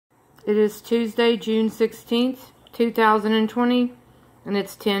It is Tuesday, June 16th, 2020, and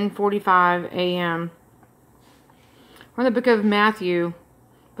it's 10:45 a.m. We're in the book of Matthew,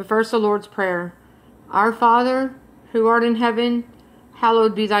 but first the Lord's Prayer. Our Father, who art in heaven,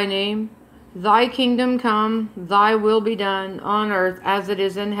 hallowed be thy name. Thy kingdom come, thy will be done, on earth as it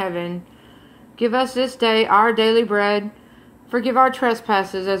is in heaven. Give us this day our daily bread. Forgive our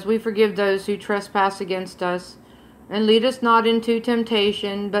trespasses as we forgive those who trespass against us. And lead us not into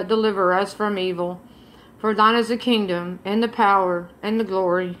temptation, but deliver us from evil. For thine is the kingdom, and the power, and the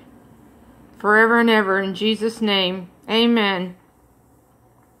glory, forever and ever, in Jesus' name. Amen.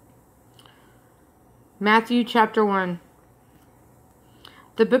 Matthew chapter 1.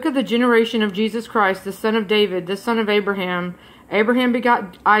 The book of the generation of Jesus Christ, the son of David, the son of Abraham. Abraham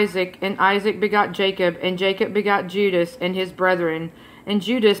begot Isaac, and Isaac begot Jacob, and Jacob begot Judas and his brethren. And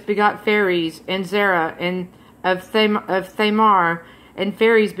Judas begot Phares, and Zara, and of Thamar, and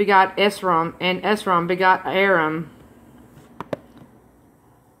Phares begot Esrom, and Esrom begot Aram.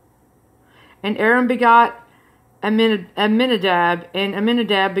 And Aram begot Aminadab, and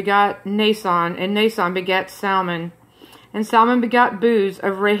Aminadab begot Naasson, and Naasson begat Salmon. And Salmon begot Booz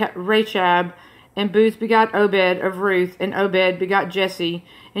of Rachab, and Booz begot Obed of Ruth, and Obed begot Jesse,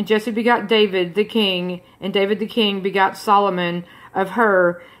 and Jesse begot David the king, and David the king begot Solomon of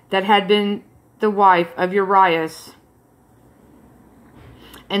her that had been the wife of Urias.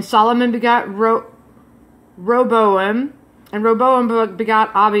 And Solomon begot Roboam, and Roboam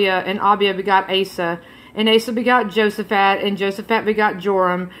begot Abia, and Abia begot Asa, and Asa begot Josaphat, and Josaphat begot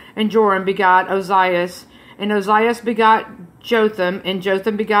Joram, and Joram begot Ozias, and Ozias begot Jotham, and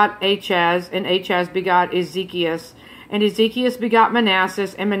Jotham begot Achaz, and Achaz begot Ezekias, and Ezekias begot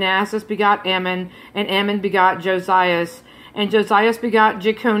Manasses, and Manasses begot Amon, and Amon begot Josias. And Josias begot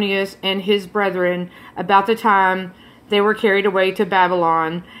Jeconias and his brethren about the time they were carried away to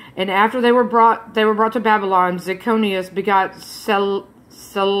Babylon. And after they were brought to Babylon, Jeconias begot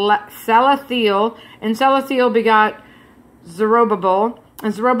Salathiel, and Salathiel begot Zerubbabel,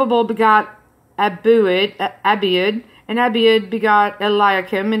 and Zerubbabel begot Abiud, and Abiud begot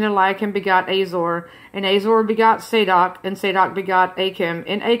Eliakim, and Eliakim begot Azor, and Azor begot Sadoc, and Sadoc begot Achim,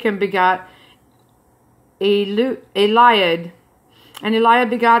 and Achim begot Eliad, and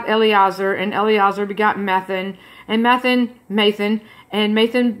Eliad begot Eleazar, and Eleazar begot Mathan, and Mathan, and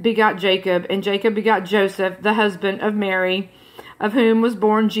Mathan begot Jacob, and Jacob begot Joseph, the husband of Mary, of whom was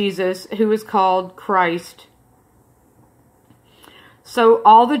born Jesus, who is called Christ. So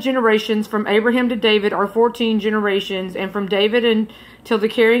all the generations from Abraham to David are 14 generations, and from David until the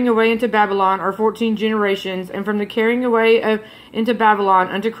carrying away into Babylon are 14 generations, and from the carrying away into Babylon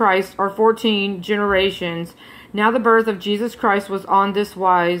unto Christ are 14 generations. Now the birth of Jesus Christ was on this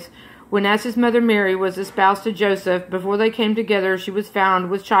wise. When as his mother Mary was espoused to Joseph, before they came together, she was found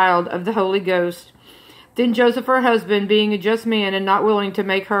with child of the Holy Ghost. Then Joseph, her husband, being a just man and not willing to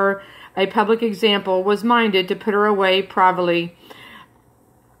make her a public example, was minded to put her away privately.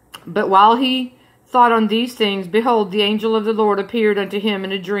 But while he thought on these things, behold, the angel of the Lord appeared unto him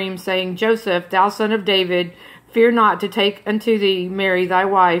in a dream, saying, Joseph, thou son of David, fear not to take unto thee Mary thy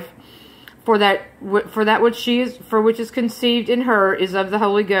wife, for which is conceived in her is of the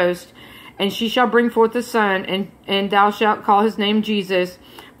Holy Ghost, and she shall bring forth a son, and thou shalt call his name Jesus,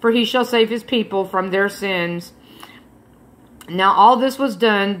 for he shall save his people from their sins. Now all this was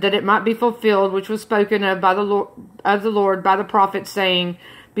done that it might be fulfilled, which was spoken of by the Lord by the prophet, saying,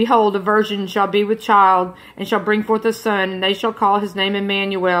 Behold, a virgin shall be with child, and shall bring forth a son, and they shall call his name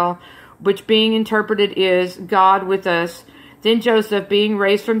Emmanuel, which being interpreted is, God with us. Then Joseph, being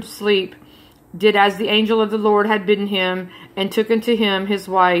raised from sleep, did as the angel of the Lord had bidden him, and took unto him his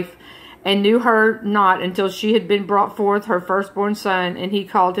wife, and knew her not until she had been brought forth her firstborn son, and he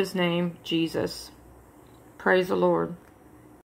called his name Jesus. Praise the Lord.